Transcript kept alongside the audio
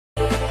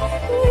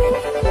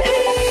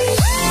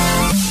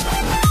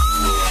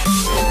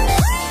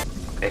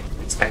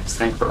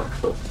sniper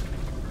rifle.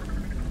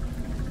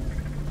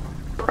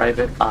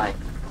 Private Eye.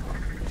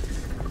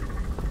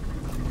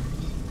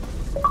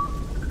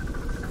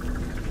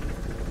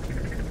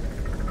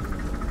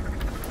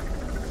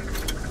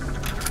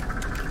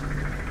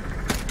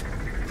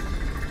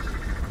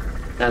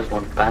 That's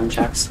one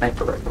Banjack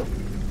sniper rifle.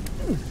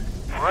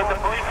 We're in the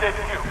police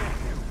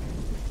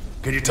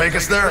HQ. Can you take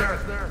us there?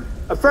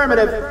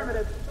 Affirmative.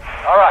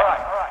 All right.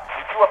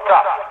 Meet you up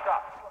top.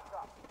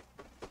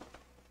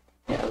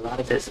 Yeah, a lot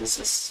of this is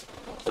just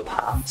the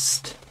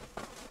past.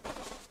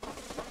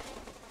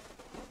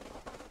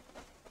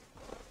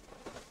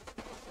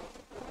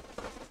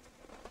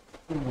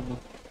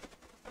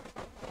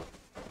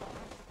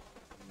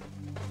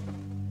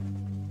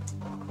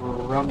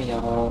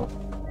 Romeo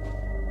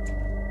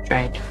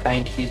trying to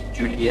find his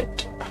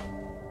Juliet.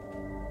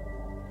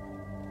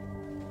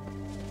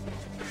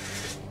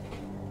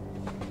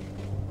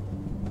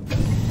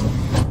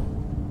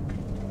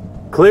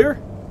 Clear?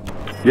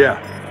 Yeah,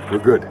 we're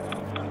good.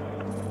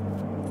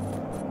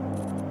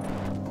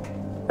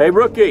 Hey,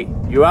 rookie,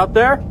 you out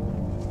there?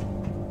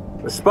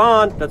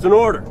 Respond, that's an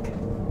order.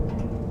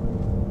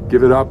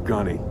 Give it up,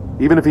 Gunny.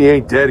 Even if he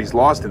ain't dead, he's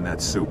lost in that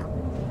soup.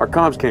 Our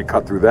comms can't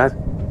cut through that.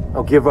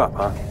 I'll give up,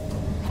 huh?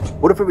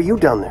 What if it were you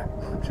down there?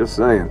 Just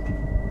saying.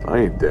 I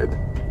ain't dead.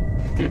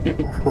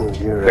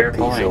 You're Fair a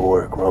piece point. of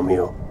work,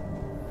 Romeo.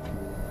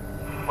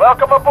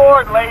 Welcome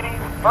aboard, ladies.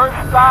 First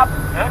stop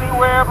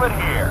anywhere but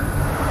here.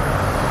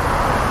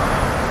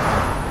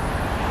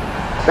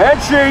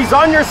 Banshees,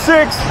 on your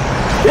six!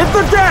 Hit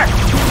the deck!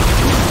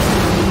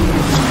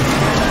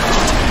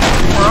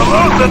 We're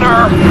losing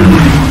her.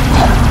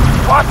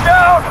 Watch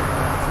out!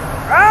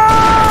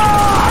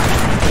 Ah!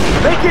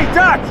 Mickey,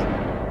 duck!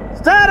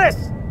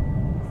 Status!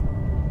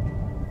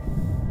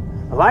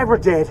 Alive or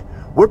dead,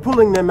 we're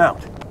pulling them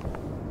out.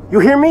 You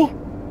hear me?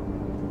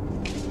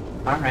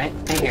 Alright,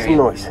 I hear Some you.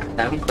 noise.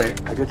 Loud and clear.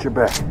 I got your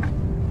back.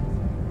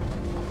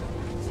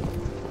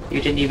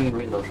 You didn't even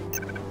reload.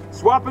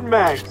 Swapping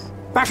mags.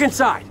 Back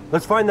inside.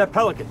 Let's find that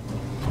pelican.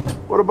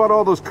 What about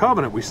all those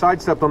Covenant we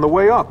sidestepped on the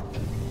way up?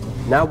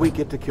 Now we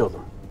get to kill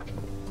them.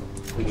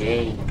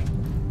 Yay.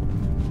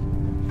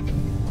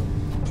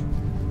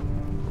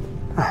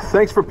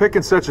 Thanks for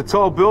picking such a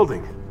tall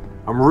building.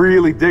 I'm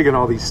really digging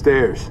all these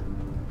stairs.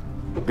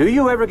 Do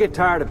you ever get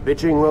tired of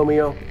bitching,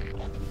 Romeo?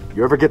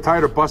 You ever get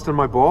tired of busting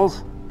my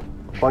balls?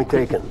 Point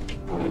taken.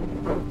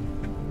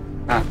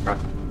 Ah, right.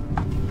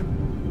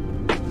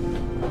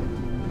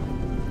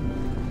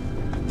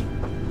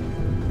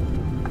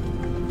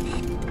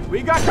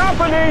 We got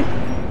company!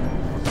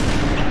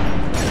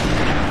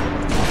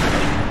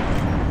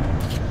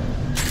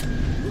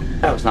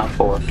 That was not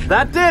four.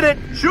 That did it!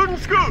 Shoot and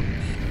scoot!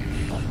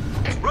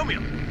 Romeo,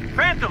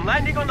 Phantom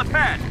landing on the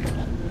pad.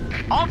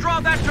 I'll draw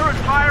that turret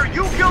fire,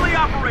 you kill the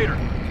operator!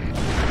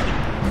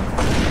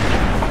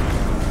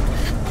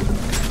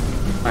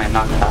 I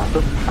knocked out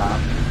the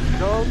top.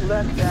 Don't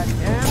let that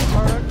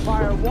damn turret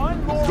fire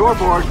one more...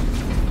 Scoreboard.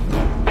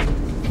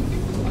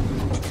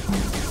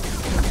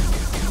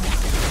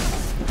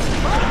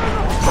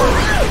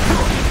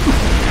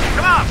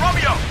 Come on,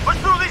 Romeo! Let's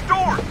through these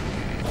doors!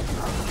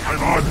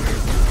 I'm on.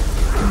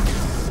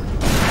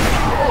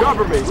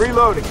 Cover me,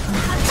 reloading.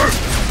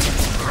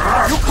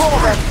 You call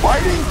that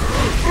fighting?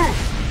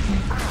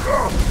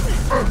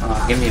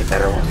 Give me a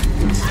better one.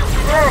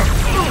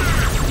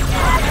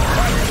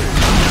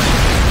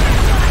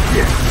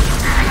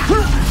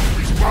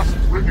 These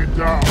buses bring it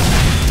down.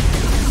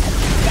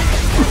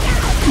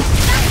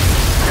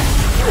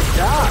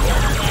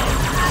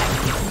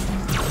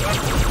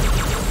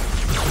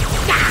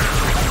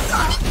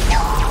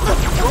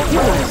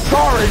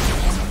 Sorry.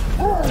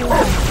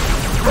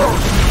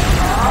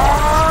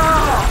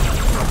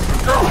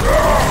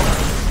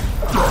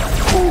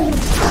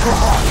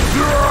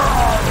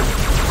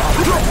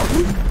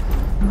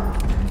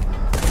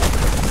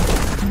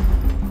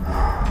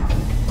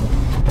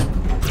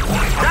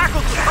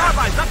 Jackals with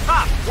carbines up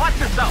top! Watch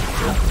yourself!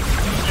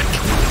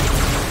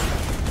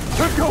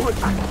 They're going!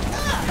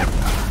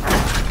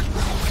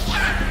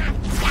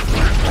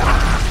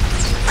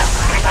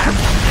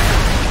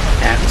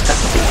 And it's got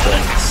the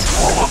sequence.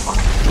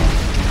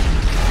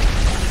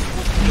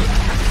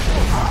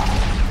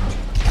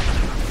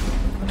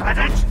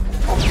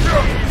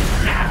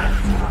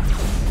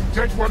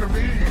 Take one of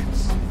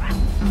these.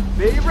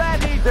 Be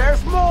ready,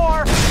 there's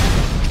more!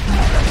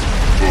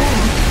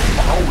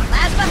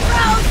 Plasma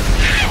throws!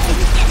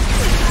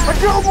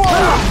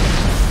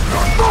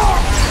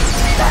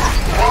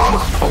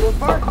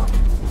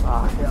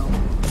 Ah, hell.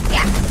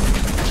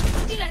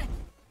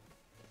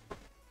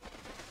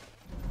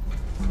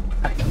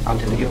 I'll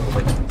do you.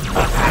 Wait.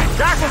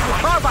 Jackals with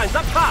carbines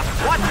up top!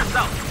 Watch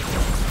yourself!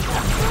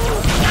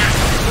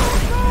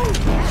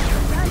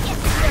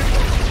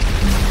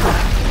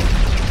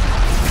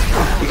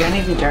 You can't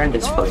even turn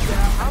this foot.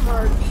 I'm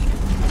hurt.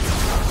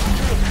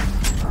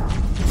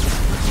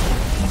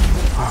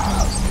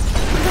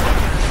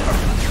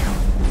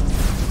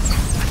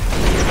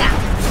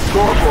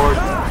 Scoreboard.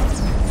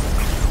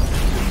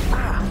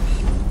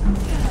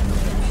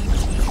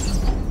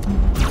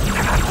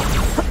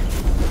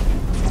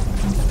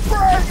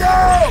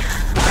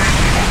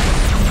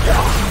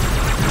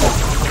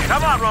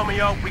 on,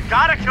 Romeo. We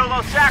gotta kill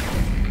those shackles.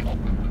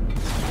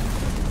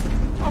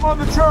 I'm on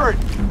the turret!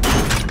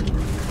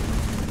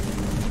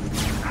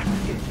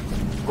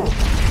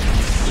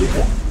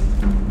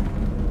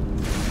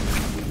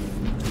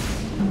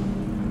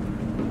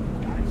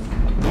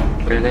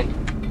 Really?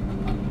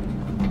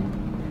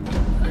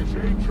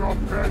 Change your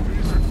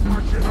panties and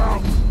flush it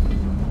out.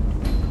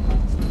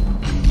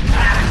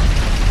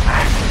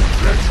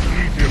 Let's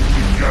eat him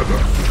together.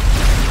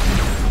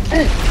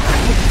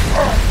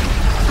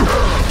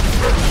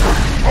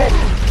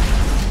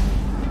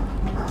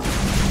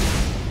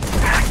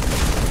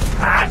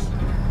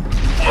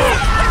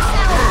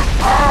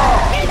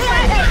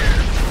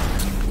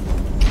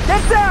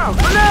 Get down!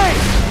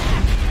 Grenade!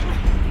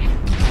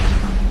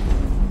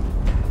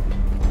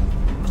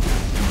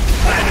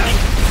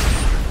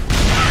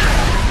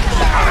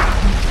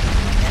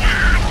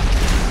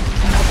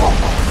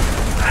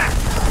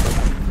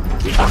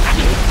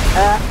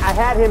 I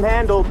had him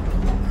handled.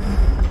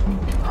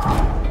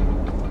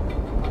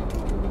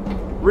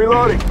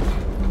 Reloading.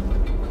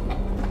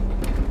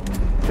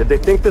 Did they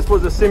think this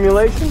was a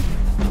simulation?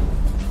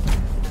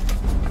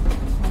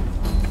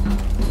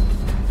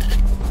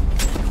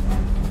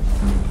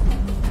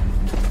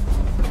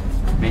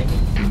 Me?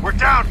 We're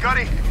down,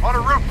 Gunny. On a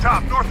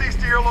rooftop, northeast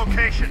of your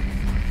location.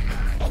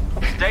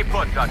 Stay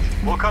put, Dutch.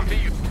 We'll come to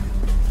you.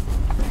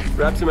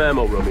 Grab some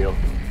ammo, Romeo.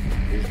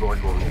 These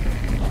boys won't need it.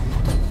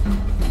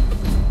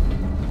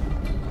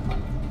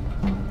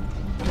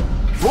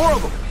 More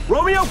of them!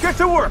 Romeo, get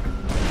to work!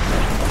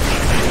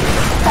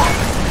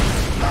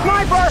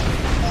 Sniper!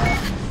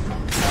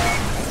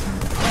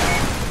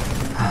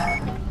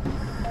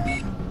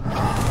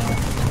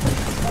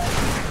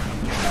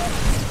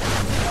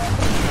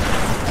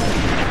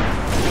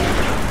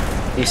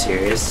 Are you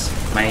serious?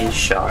 My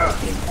shot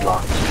is being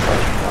blocked.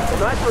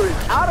 Sniper is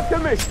out of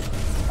commission!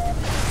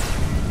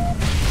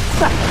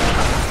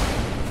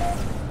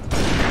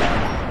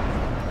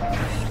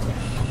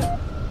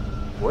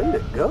 Way to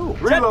go.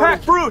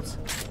 Jetpack brutes!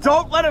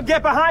 Don't let them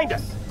get behind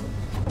us!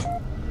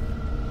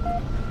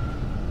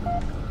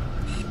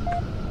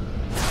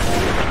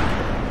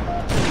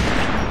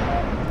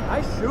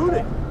 Nice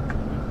shooting.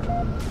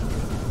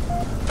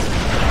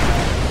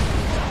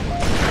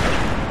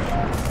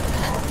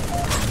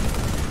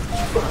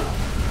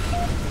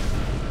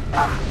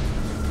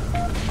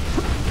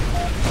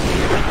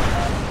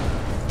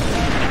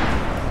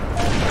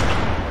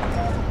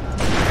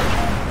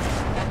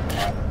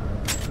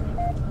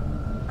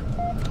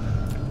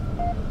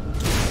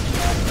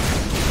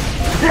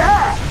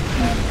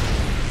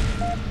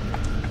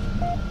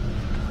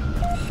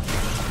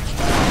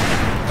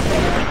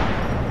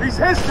 He's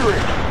history!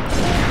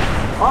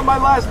 On my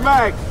last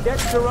mag!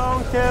 Get your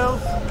own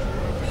kills.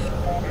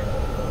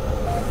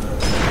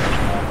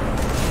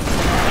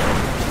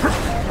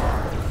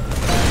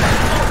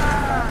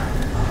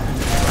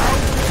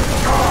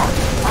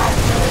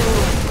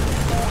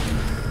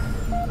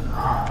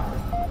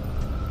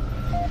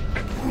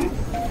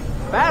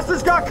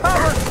 Bastards got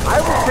covered!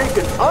 I will take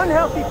an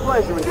unhealthy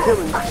pleasure in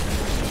killing you.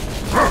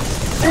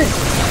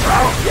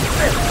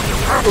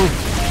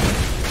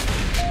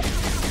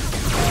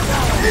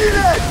 Eat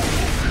it!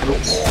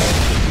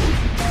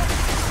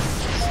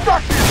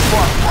 Stuck this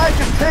one! I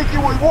can take you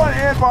with one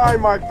hand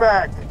behind my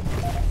back!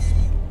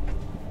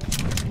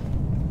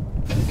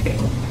 Okay.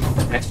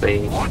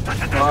 Actually, well,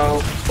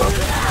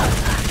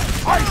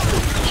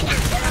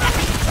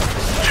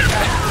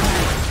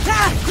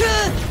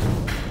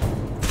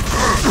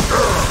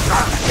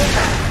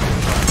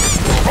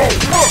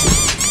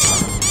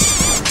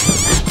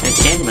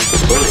 again with the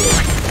bullet.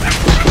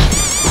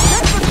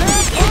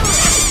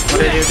 What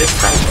did I do this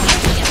time?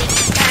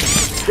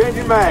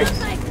 Changing mags.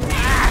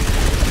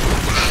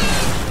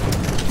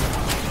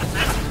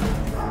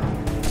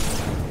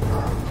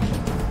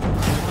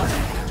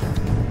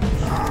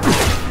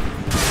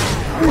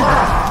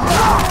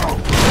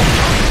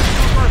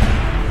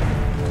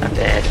 I'm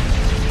dead.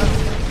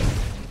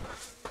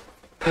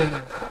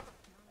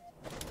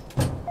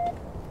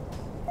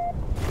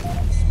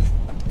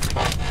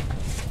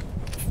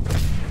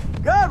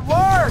 Good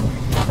work!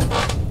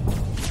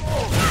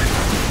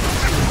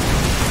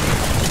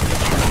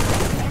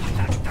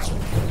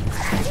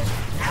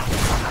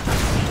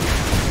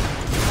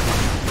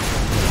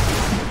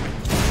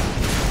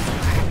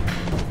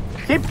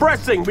 Keep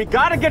pressing. We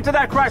gotta get to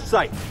that crash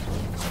site.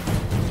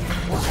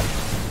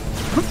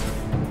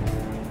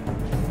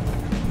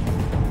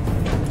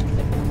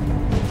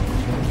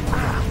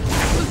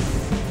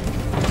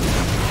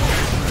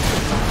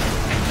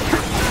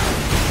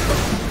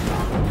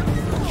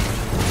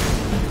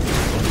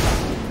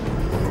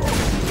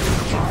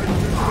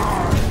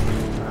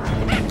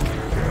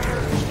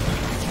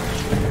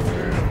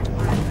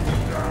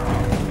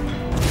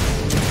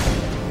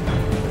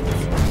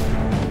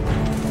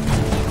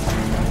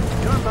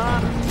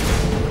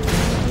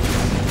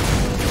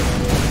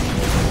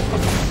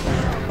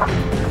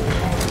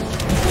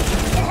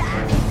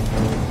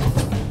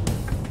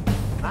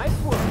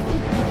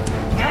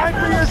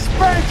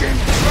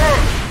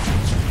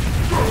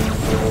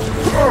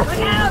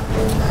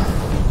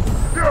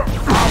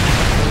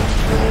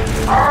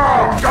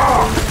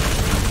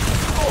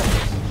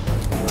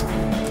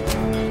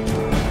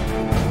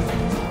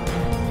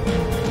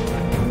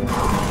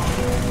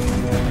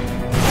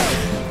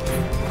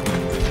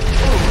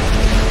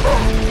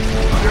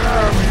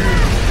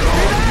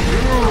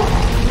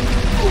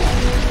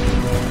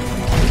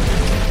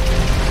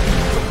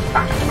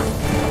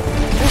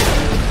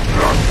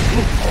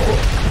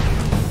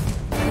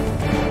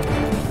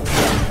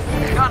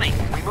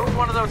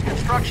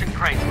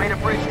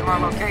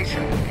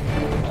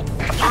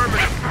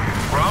 Affirmative.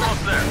 We're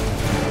almost there.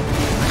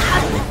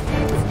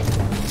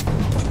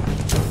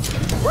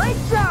 Great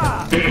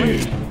job!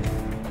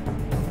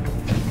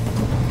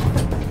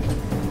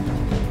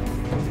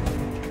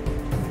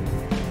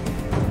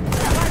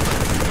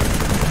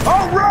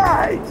 All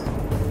right!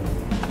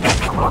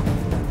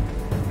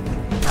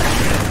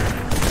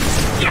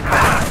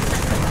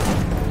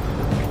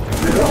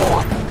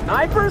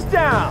 Sniper's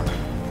down!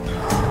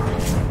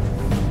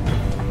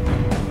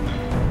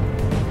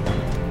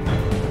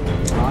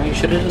 Oh, you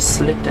should have just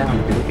slid down.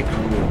 It'd be really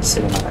cool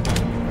cinematic.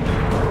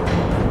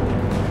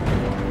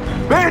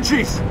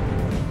 Banshees!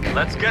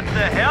 Let's get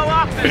the hell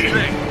off this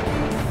thing.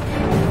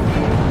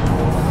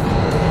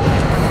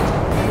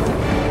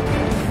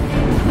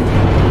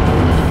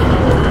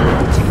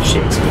 I think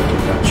shades will do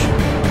much.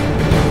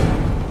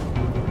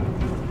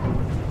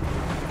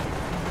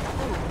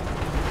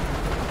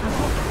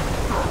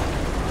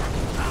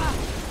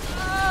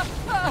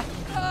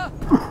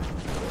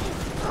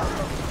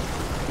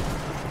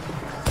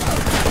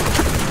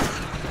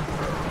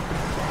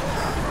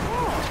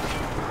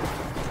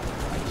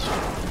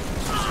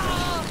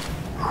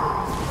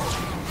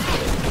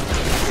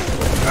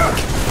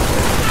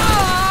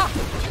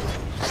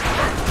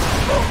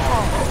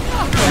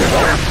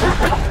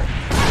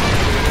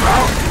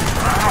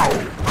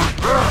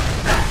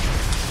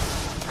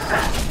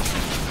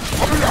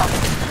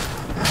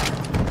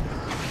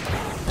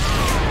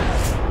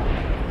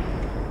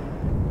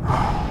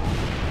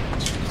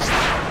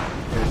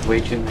 There's way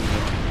too many.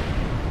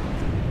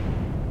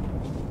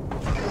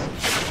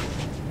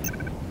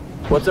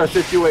 What's our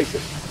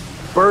situation?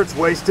 Bird's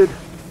wasted.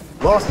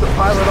 Lost the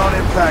pilot on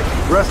impact.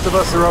 The rest of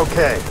us are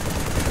okay.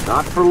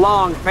 Not for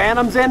long.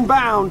 Phantom's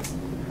inbound.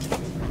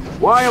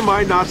 Why am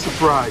I not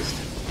surprised?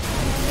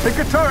 Pick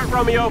a turret,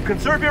 Romeo.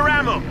 Conserve your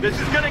ammo. This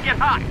is gonna get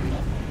hot.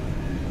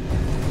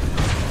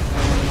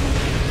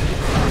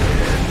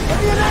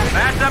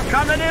 Phantom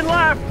coming in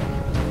left.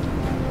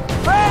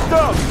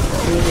 Phantom!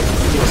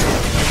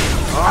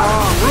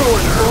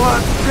 Ruined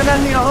blood. Gonna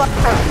need a lot.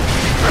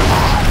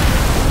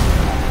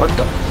 What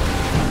the?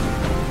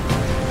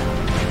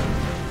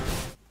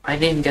 I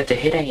didn't even get to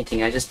hit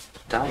anything, I just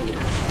died.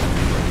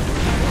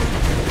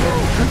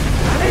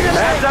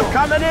 Phantom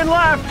coming in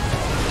left.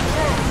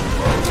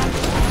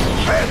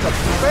 Phantom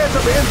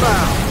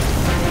inbound.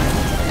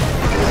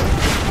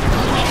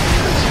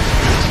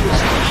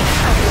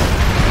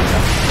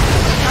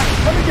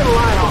 Let me get a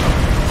line on him.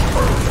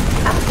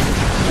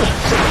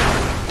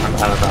 I'm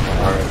out of ammo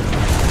already.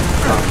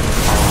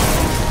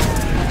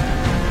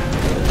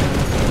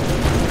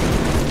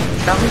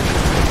 Camera!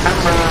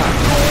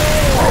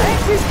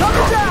 She's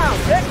coming down!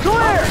 Get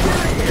clear!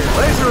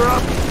 Laser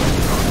up.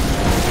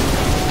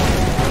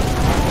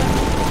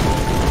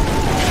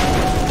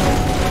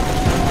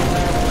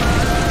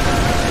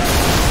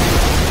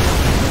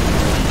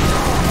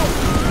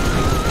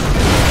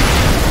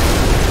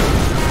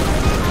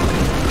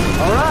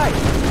 All right.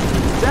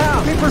 Down.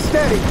 Keep her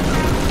steady.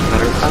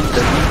 Better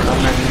Phantom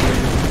coming.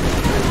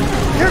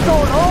 You're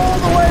going all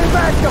the way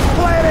back to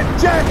planet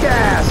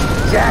Jackass.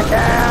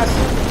 Jackass.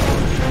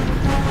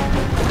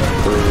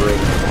 Great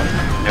one.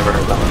 Never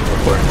heard that one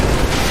before.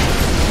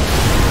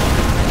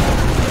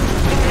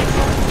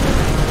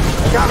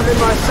 Got him in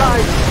my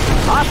sights.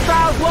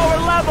 Hostiles lower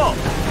level.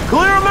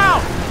 Clear them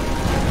out.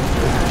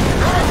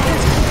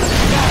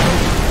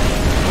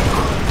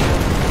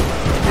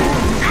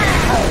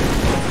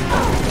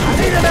 I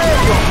need an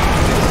angle.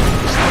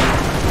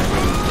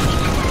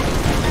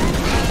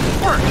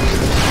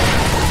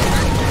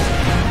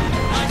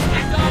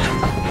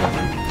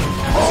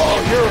 Oh,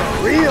 you're a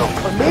real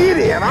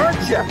comedian,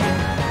 aren't you?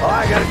 Oh,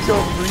 I got a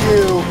joke for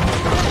you.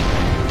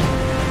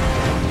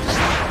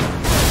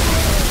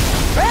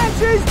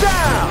 Banshee's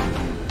down.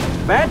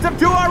 Phantom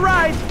to our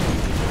right.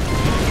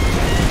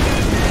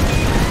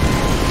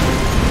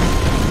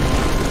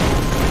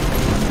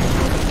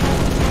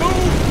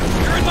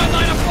 You're in my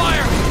line of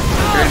fire.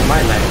 You're in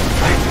my line.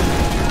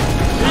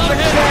 Keep it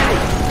steady.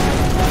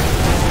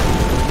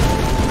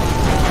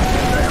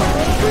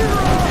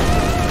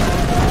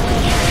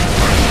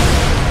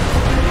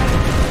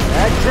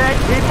 That's it.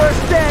 Keep her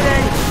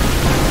steady.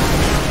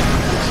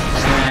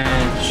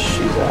 And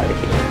she's out of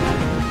here.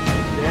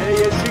 Steady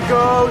as she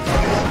goes.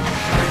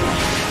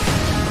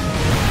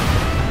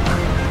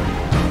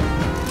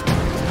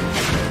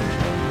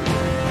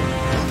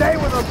 Stay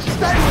with him.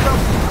 Stay with him.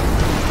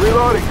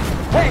 Reloading.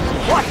 Hey,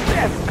 watch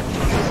this.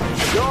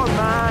 You're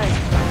mine.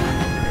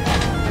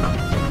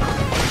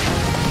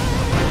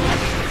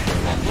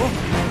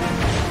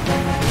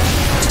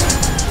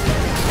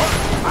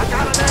 I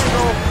got an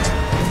angle.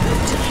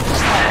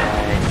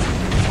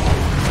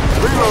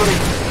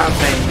 Reloading. I'm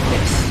playing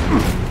this.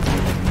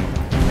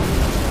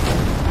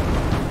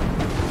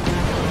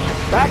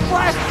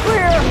 Backflash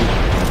clear.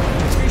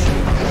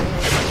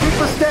 Keep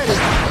her steady.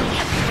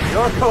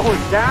 You're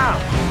going down.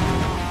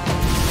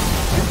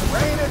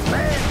 Rain and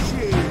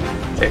Banshee.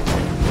 Okay.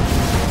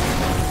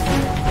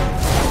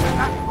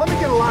 Let me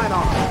get a line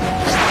on him.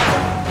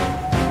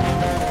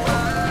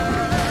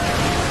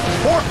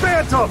 More Phantom.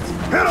 Phantoms!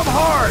 Hit them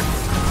hard!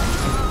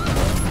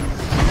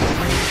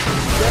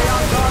 Stay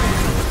on target.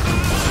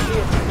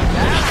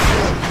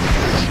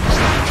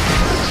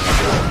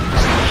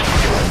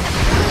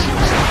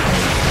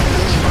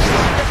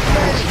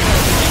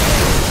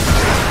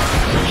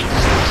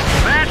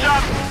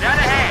 Phantom, dead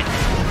ahead.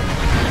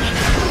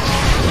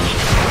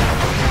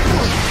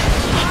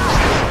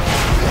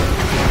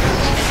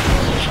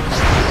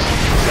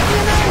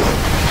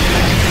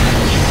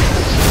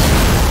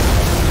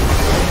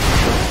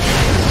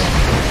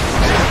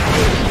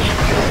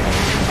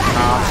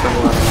 Awesome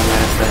weapon on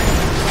that thing.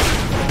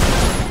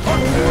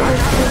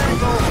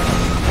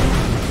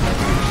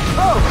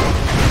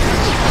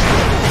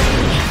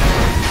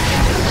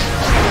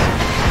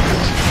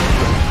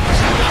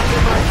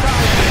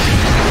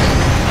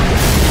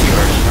 You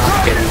are not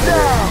getting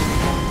there.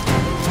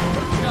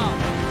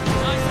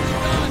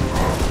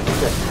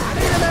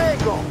 Need an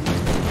angle.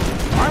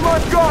 I'm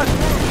on gun!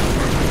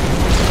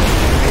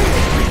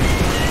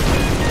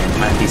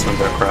 Man, these ones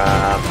are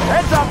crap.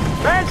 Heads up!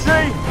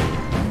 Fancy!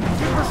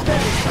 Keep her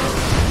steady.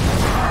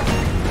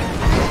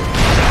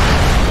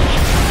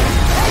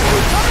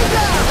 Coming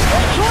down.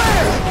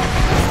 Clear.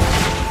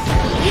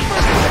 Keep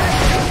her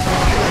steady.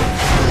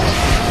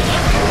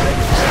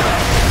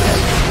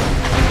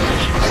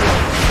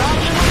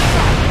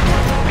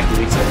 I can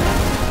use it.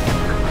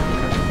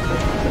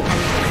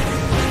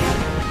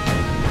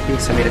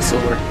 Please tell me this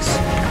still works.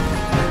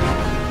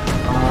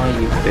 Oh,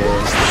 you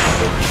bitch.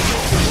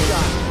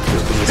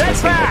 Dead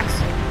facts!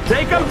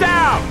 Take them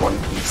down! One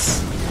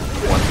piece.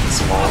 One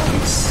small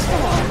piece.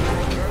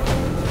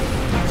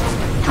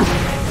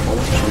 I'll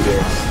let you do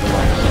this.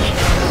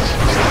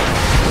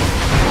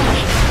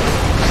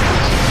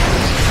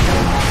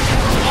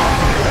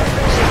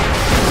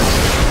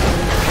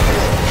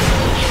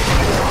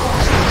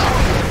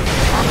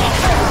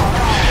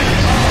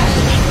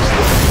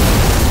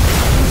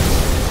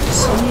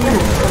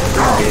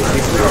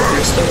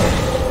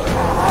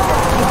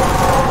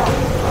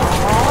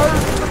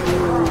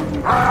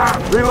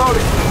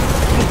 Reloading!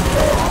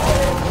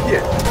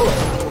 Yeah.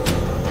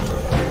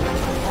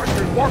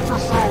 Watch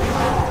yourself!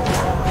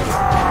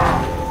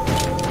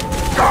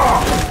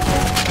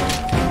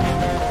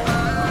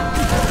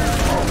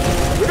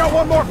 We got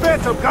one more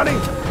Phantom, Gunny!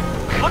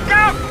 Look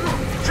out!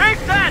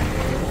 Chieftain!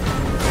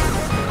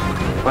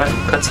 What?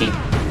 Cutscene.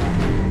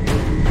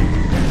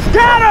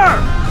 Scatter!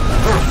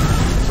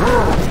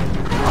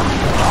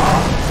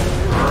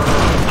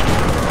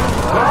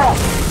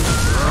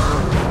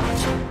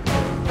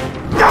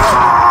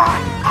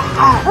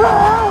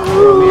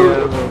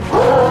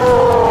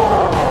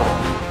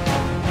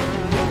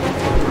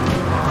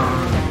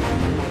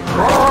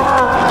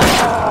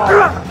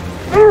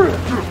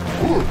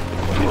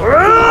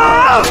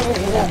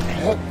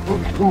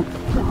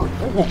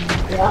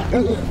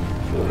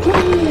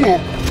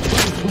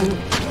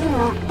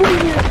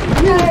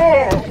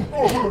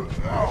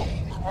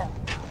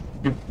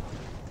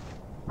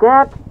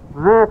 Get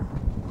this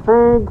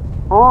thing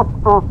off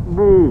of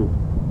me!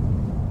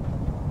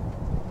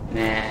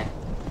 Nah.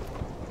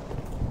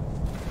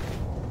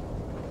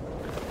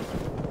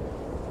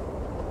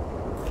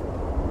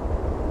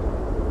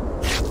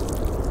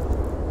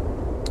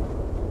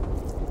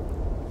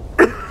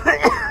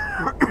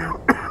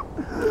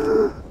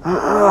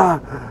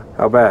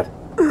 How bad?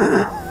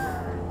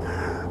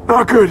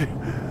 Not good.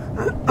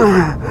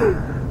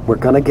 We're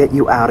gonna get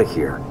you out of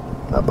here.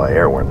 Not by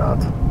air, we're not.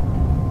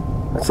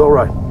 That's all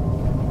right.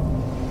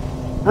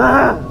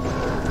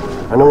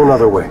 I know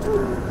another way.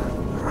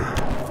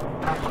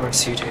 Of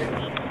course you do.